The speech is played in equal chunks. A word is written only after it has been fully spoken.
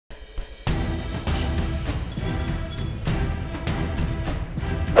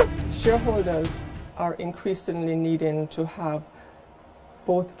Shareholders are increasingly needing to have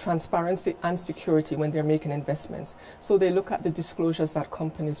both transparency and security when they're making investments. So they look at the disclosures that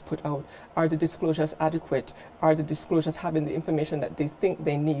companies put out. Are the disclosures adequate? Are the disclosures having the information that they think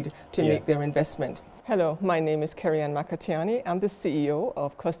they need to make their investment? Hello, my name is Kerry-Ann Makatiani. I'm the CEO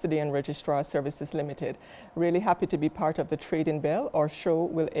of Custody and Registrar Services Limited. Really happy to be part of the Trading Bell. Our show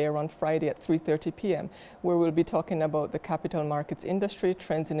will air on Friday at 3:30 p.m. where we'll be talking about the capital markets industry,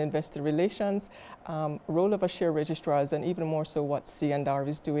 trends in investor relations, role of our share registrars, and even more so what C&R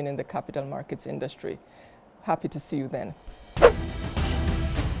is doing in the capital markets industry. Happy to see you then.